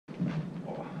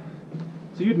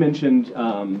So you'd mentioned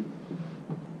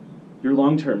your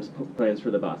long-term plans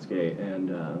for the Bosque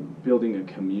and building a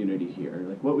community here.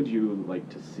 Like, what would you like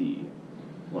to see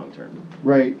long-term?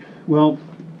 Right. Well,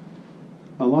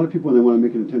 a lot of people, when they want to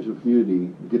make an intentional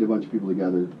community, get a bunch of people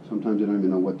together. Sometimes they don't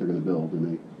even know what they're going to build,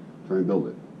 and they try and build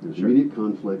it. There's immediate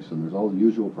conflicts, and there's all the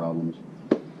usual problems.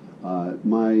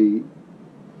 My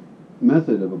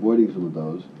method of avoiding some of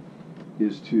those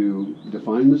is to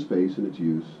define the space and its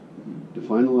use,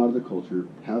 define a lot of the culture,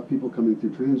 have people coming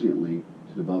through transiently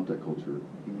to develop that culture.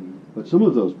 But some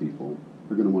of those people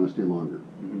are going to want to stay longer.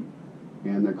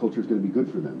 And that culture is going to be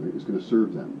good for them. It's going to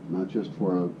serve them, not just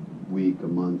for a week, a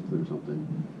month, or something.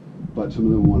 But some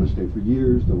of them want to stay for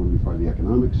years. They want to be part of the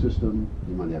economic system.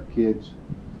 They might have kids.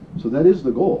 So that is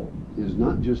the goal, is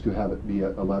not just to have it be a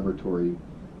laboratory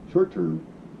short term,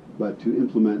 but to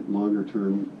implement longer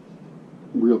term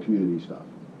real community stuff.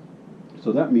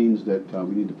 So that means that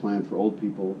we need to plan for old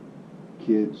people,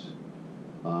 kids.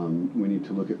 We need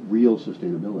to look at real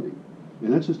sustainability.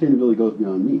 And that sustainability goes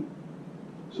beyond me.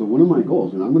 So one of my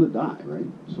goals, and I'm going to die, right?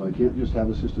 So I can't just have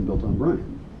a system built on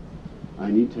Brian. I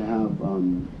need to have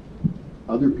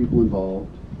other people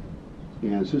involved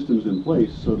and systems in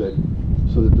place so that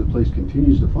the place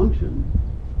continues to function.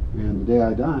 And the day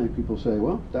I die, people say,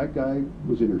 well, that guy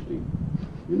was interesting,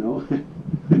 you know?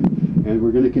 And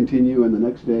we're going to continue, and the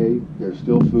next day, there's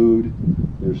still food,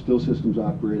 there's still systems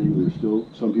operating, there's still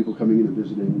some people coming in and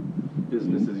visiting.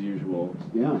 Business as usual.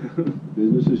 Yeah,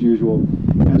 business as usual.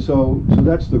 And so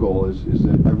that's the goal, is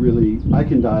that I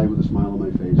can die with a smile on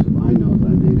my face if I know that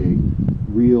I made a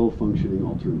real functioning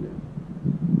alternative.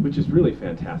 Which is really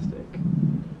fantastic.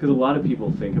 Because a lot of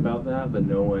people think about that, but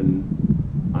no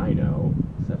one I know,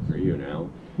 except for you now,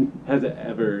 has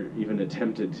ever even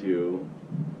attempted to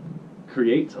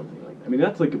create something like that. I mean,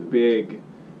 that's like a big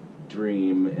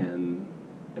dream, and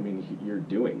I mean, you're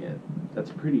doing it. That's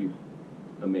pretty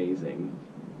amazing.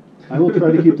 I will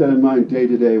try to keep that in mind day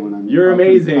to day when I'm. You're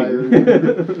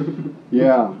amazing.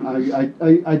 Yeah,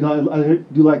 I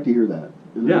do like to hear that.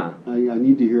 And yeah, I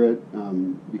need to hear it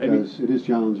because it is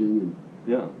challenging. And,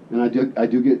 yeah, and I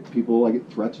do get people. I get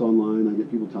threats online. I get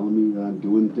people telling me that I'm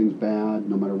doing things bad.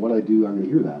 No matter what I do, I'm going to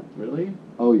hear that. Really?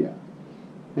 Oh yeah.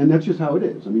 And that's just how it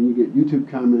is. I mean, you get YouTube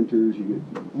commenters, you get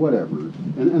whatever.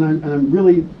 And I'm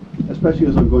really, especially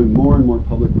as I'm going more and more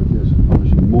public with this, and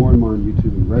publishing more and more on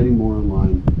YouTube and writing more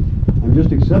online, I'm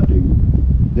just accepting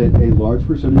that a large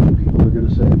percentage of people are going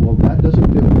to say, well, that doesn't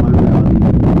fit with my reality,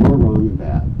 you're wrong and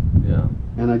bad. Yeah.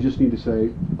 And I just need to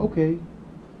say, okay,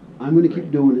 I'm going to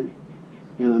keep doing it,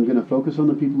 and I'm going to focus on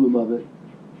the people who love it,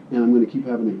 and I'm going to keep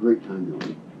having a great time doing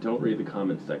it. Don't read the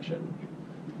comments section.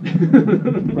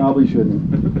 Probably shouldn't.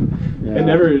 Yeah. It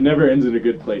never ends in a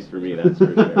good place for me, that's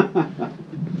for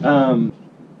sure.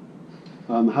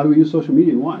 How do we use social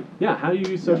media and why? Yeah, how do you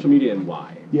use social media and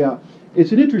why? Yeah,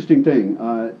 it's an interesting thing.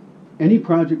 Any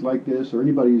project like this, or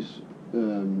anybody's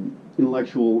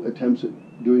intellectual attempts at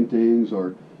doing things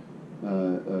or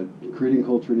creating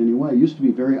culture in any way, used to be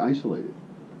very isolated.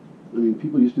 I mean,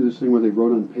 people used to do this thing where they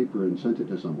wrote on paper and sent it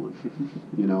to someone,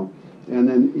 you know. And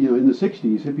then, you know, in the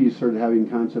 60s, hippies started having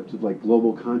concepts of like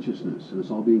global consciousness, and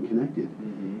it's all being connected.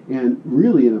 And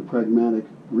really, in a pragmatic,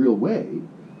 real way,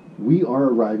 we are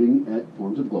arriving at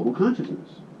forms of global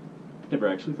consciousness. Never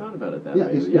actually thought about it that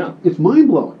way. It's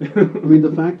mind-blowing. I mean,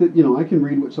 the fact that, you know, I can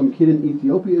read what some kid in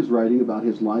Ethiopia is writing about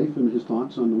his life and his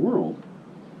thoughts on the world,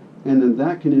 and then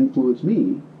that can influence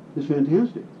me, is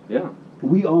fantastic. Yeah.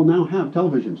 We all now have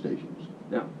television stations.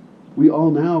 Yeah. We all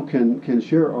now can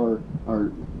share our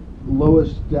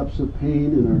lowest depths of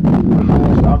pain and our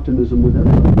highest optimism with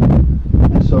everybody.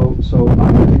 And so I'm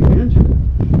going to take advantage of it.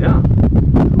 Yeah.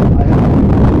 I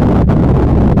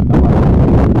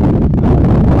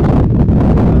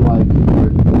like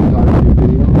photography,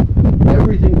 video.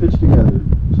 Everything fits together.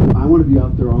 So I want to be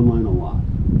out there online a lot.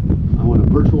 I want a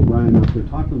virtual Brian out there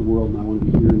talking to the world, and I want to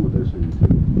be hearing what they're saying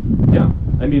too. Yeah.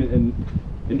 I mean,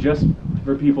 and just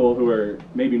for people who are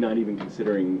maybe not even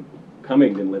considering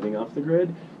coming and living off the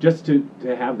grid, just to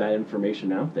have that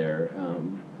information out there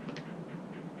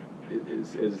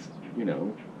is you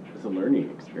know, it's a learning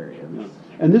experience. Yeah.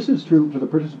 And this is true for the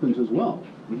participants as well.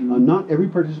 Not every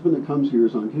participant that comes here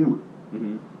is on camera,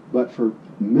 but for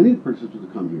many of the participants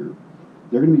that come here,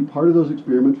 they're going to be part of those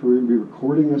experiments where we're going to be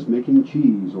recording us making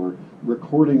cheese or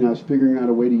recording us figuring out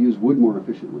a way to use wood more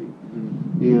efficiently.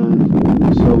 And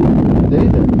so they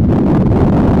then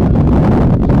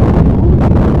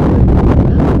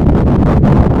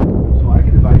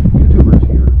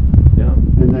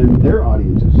their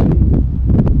audience is seeing.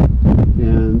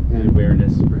 And the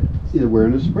awareness spreads. The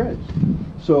awareness spreads.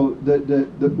 So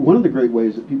one of the great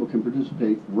ways that people can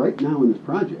participate right now in this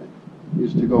project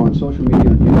is to go on social media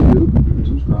on YouTube and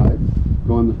subscribe,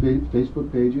 go on the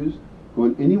Facebook pages, go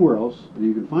on anywhere else that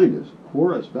you can find us.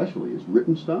 Quora especially is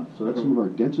written stuff, so that's some of our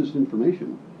densest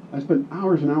information. I spent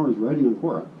hours and hours writing on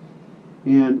Quora.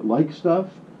 And like stuff,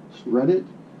 spread it,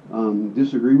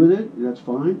 disagree with it, that's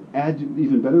fine. Add,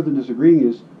 even better than disagreeing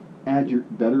is add your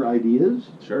better ideas.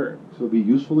 Sure. So be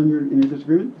useful in your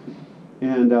disagreement.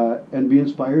 And be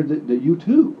inspired that you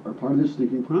too are part of this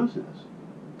thinking process.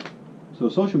 So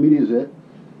social media is it,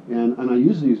 and I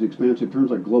use these expansive terms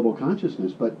like global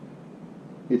consciousness, but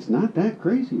it's not that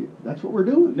crazy. That's what we're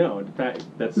doing. No, in fact,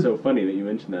 that's so funny that you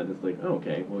mentioned that. It's like, oh,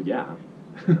 okay, well, yeah.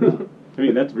 I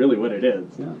mean, that's really what it is.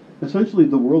 Yeah. Essentially,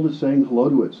 the world is saying hello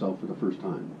to itself for the first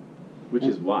time. Which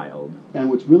is wild.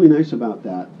 And what's really nice about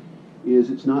that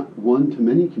is it's not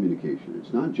one-to-many communication.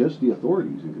 It's not just the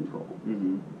authorities in control.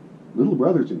 Mm-hmm. Little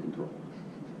brother's in control.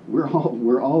 We're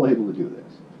all able to do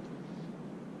this.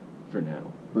 For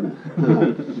now. For now.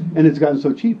 And it's gotten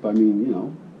so cheap. I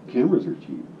mean, cameras are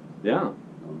cheap. Yeah.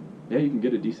 Yeah, you can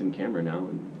get a decent camera now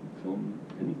and film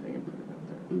anything and put it out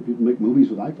there. And people make movies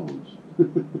with iPhones.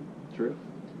 True.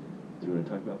 Do you want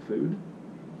to talk about food?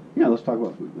 Yeah, let's talk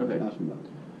about food. Okay. Ask me about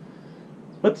it.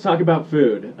 Let's talk about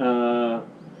food.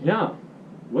 Yeah.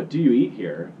 What do you eat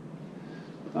here?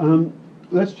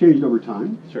 That's changed over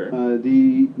time. Sure.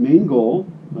 The main goal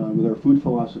with our food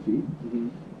philosophy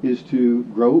is to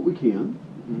grow what we can,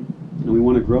 and we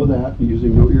want to grow that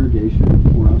using no irrigation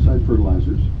or outside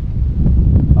fertilizers.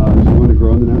 So we want to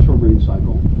grow in the natural rain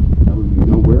cycle. That way we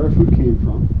know where our food came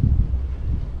from.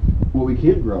 What we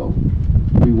can't grow,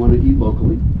 we want to eat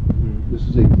locally. This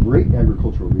is a great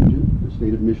agricultural region, the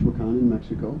state of Michoacan in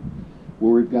Mexico,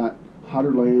 where we've got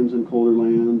hotter lands and colder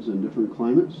lands and different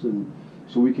climates, and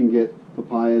so we can get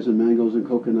papayas and mangoes and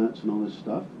coconuts and all this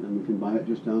stuff, and we can buy it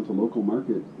just down to local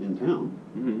market in town.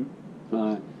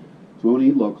 So we want to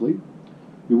eat locally.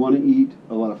 We want to eat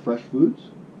a lot of fresh foods.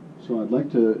 So I'd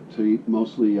like to eat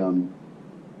mostly, kind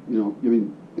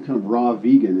of raw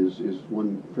vegan is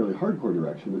one fairly hardcore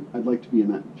direction. I'd like to be in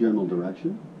that general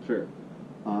direction. Sure.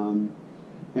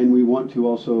 And we want to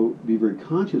also be very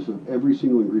conscious of every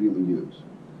single ingredient we use.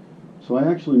 So I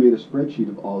actually made a spreadsheet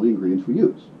of all the ingredients we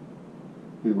use.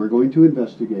 And we're going to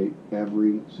investigate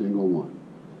every single one.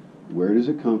 Where does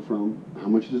it come from? How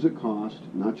much does it cost?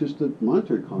 Not just the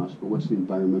monetary cost, but what's the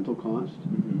environmental cost?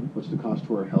 What's the cost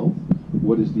to our health?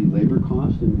 What is the labor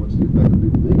cost, and what's the effect of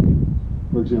people making?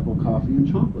 For example, coffee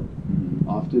and chocolate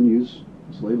often use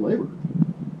slave labor.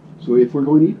 So if we're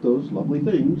going to eat those lovely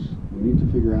things, we need to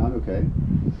figure out, okay,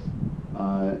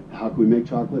 how can we make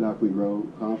chocolate? How can we grow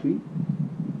coffee?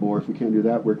 Or if we can't do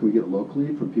that, where can we get it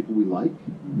locally from people we like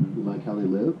how they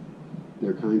live,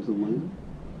 their kinds of land?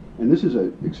 And this is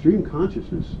an extreme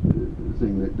consciousness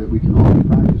thing that we can all be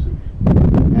practicing.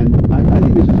 And I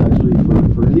think this is actually,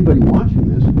 for anybody watching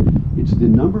this, it's the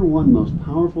number one most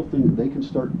powerful thing that they can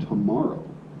start tomorrow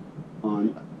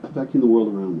on affecting the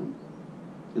world around them.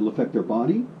 It'll affect their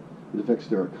body, it affects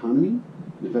their economy,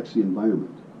 it affects the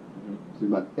environment.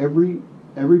 Think about every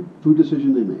food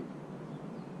decision they make.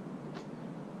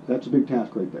 That's a big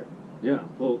task right there. Yeah.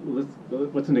 Well,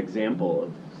 what's an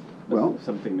example of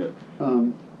something that...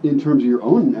 in terms of your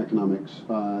own economics,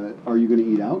 are you going to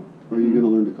eat out, or are you going to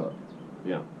learn to cook?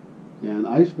 Yeah. And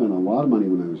I spent a lot of money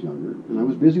when I was younger, and I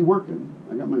was busy working.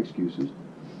 I got my excuses.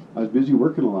 I was busy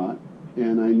working a lot,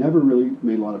 and I never really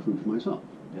made a lot of food for myself.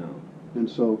 Yeah. And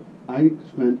so I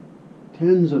spent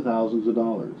tens of thousands of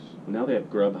dollars. Now they have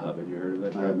Grubhub. Have you heard of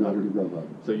that? I have not heard of Grubhub.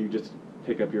 So you just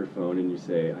pick up your phone and you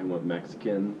say, I want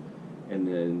Mexican, and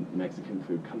then Mexican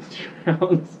food comes to your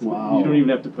house. Wow. You don't even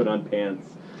have to put on pants.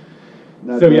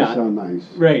 That does sound nice.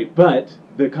 Right, but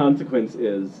the consequence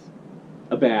is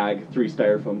a bag, 3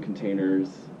 styrofoam containers,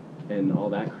 and all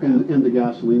that crap. And the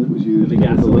gasoline that was used. And the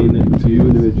gasoline that was to you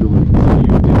used. individually. So you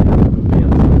didn't have to put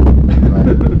pants on.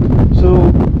 Right. So,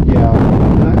 yeah,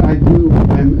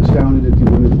 I'm astounded at the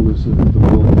wonderfulness of the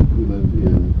world that we live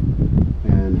in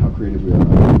and how creative we are.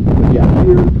 But yeah,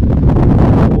 here,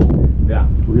 yeah,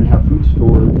 we're going to have food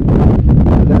stored.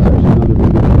 And that's actually another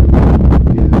big issue,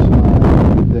 is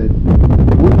that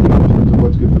we're thinking in terms of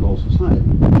what's good for the whole society.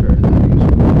 Sure.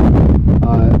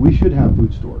 We should have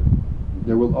food stored.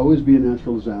 There will always be a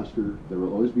natural disaster. There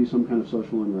will always be some kind of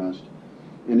social unrest.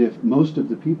 And if most of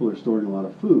the people are storing a lot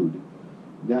of food,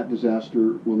 that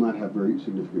disaster will not have very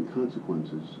significant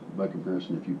consequences by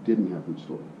comparison if you didn't have food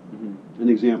stored. An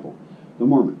example, the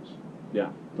Mormons.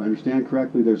 Yeah. If I understand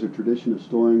correctly, there's a tradition of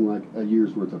storing like a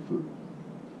year's worth of food.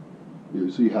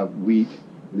 So you have wheat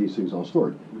and these things all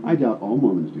stored. I doubt all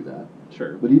Mormons do that.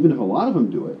 Sure. But even if a lot of them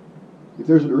do it, If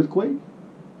there's an earthquake,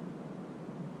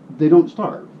 they don't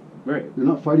starve. Right. They're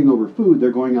not fighting over food.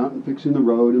 They're going out and fixing the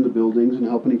road and the buildings and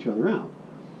helping each other out.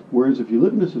 Whereas if you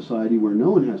live in a society where no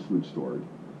one has food stored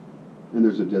and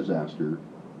there's a disaster,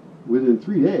 within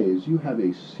 3 days you have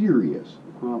a serious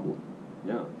problem.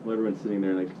 Yeah. Well, everyone's sitting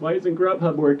there like, why isn't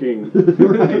Grubhub working?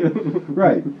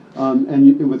 Right.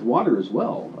 And with water as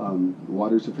well.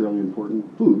 Water is a fairly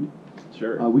important food.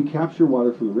 Sure. We capture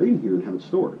water from the rain here and have it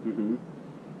stored. Mm-hmm.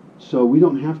 So we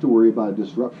don't have to worry about a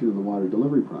disruption of the water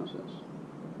delivery process.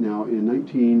 Now, in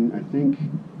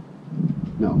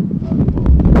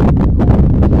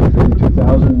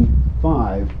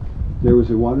 2005, there was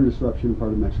a water disruption in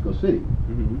part of Mexico City.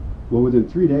 Mm-hmm. Well, within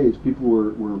 3 days, people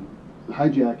were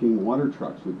hijacking water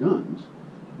trucks with guns,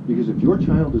 because if your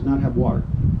child does not have water,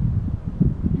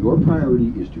 your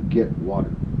priority is to get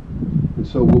water. And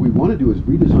so what we want to do is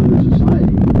redesign our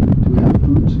society to have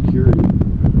food security.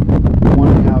 We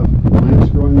want to have plants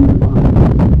growing in the lawn.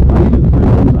 I even plant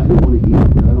things I don't want to eat,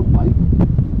 that I don't like,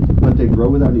 but they grow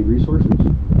without any resources.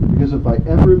 Because if I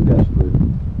ever am desperate,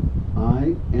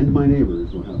 I and my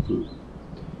neighbors will have food.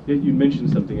 You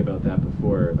mentioned something about that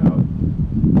before, about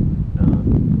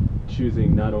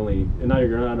choosing you're not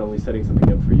only setting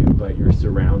something up for you, but your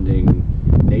surrounding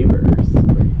neighbors,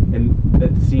 and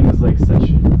that seems like such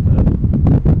a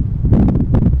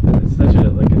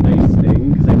nice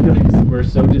thing, because I feel like we're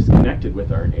so disconnected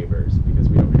with our neighbors because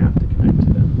we don't have to connect to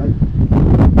them. Right.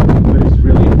 But it's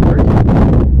really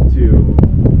important to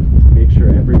make sure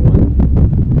everyone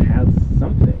has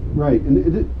something. Right,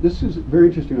 and this is very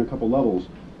interesting on a couple levels.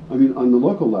 I mean, on the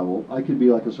local level, I could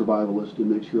be like a survivalist and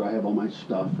make sure I have all my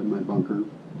stuff in my bunker.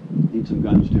 Need some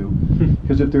guns too.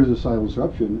 Because if there's a silent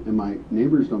disruption and my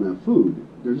neighbors don't have food,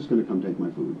 they're just going to come take my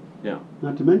food. Yeah.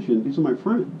 Not to mention, these are my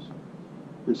friends.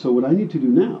 And so what I need to do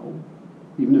now,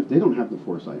 even if they don't have the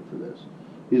foresight for this,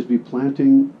 is be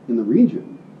planting in the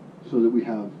region so that we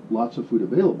have lots of food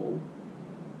available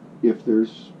if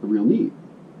there's a real need.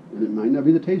 And it might not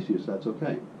be the tastiest, that's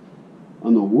okay.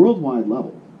 On the worldwide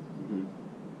level,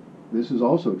 this is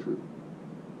also true.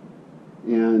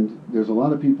 And there's a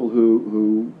lot of people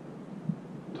who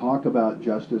talk about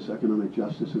justice, economic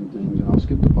justice and things, and I'll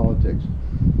skip the politics,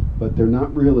 but they're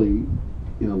not really,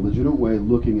 in a legitimate way,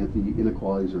 looking at the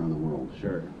inequalities around the world.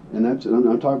 Sure. And I'm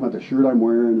talking about the shirt I'm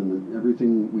wearing and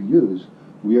everything we use.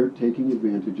 We are taking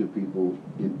advantage of people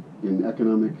in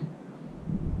economic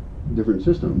different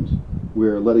systems.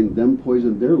 We're letting them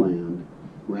poison their land.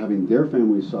 We're having their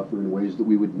families suffer in ways that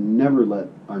we would never let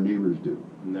our neighbors do.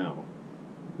 No.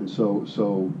 And so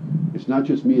it's not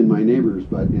just me and my neighbors,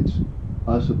 but it's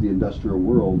us of the industrial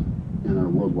world and our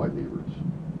worldwide neighbors.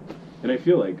 And I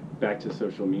feel like, back to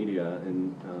social media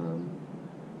and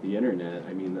the internet,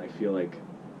 I mean, I feel like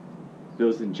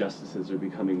those injustices are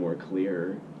becoming more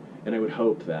clear, and I would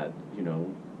hope that,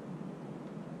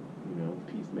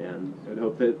 peace, man. I would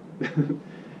hope that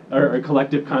our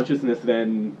collective consciousness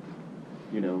then,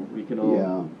 we can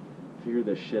all figure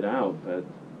this shit out. But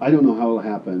I don't know how it'll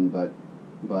happen, but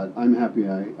I'm happy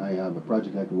I have a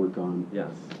project I can work on.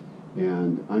 Yes.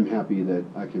 And I'm happy that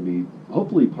I can be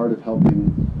hopefully part of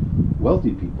helping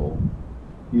wealthy people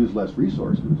use less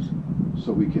resources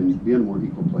so we can be on a more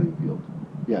equal playing field.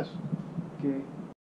 Yes. Okay.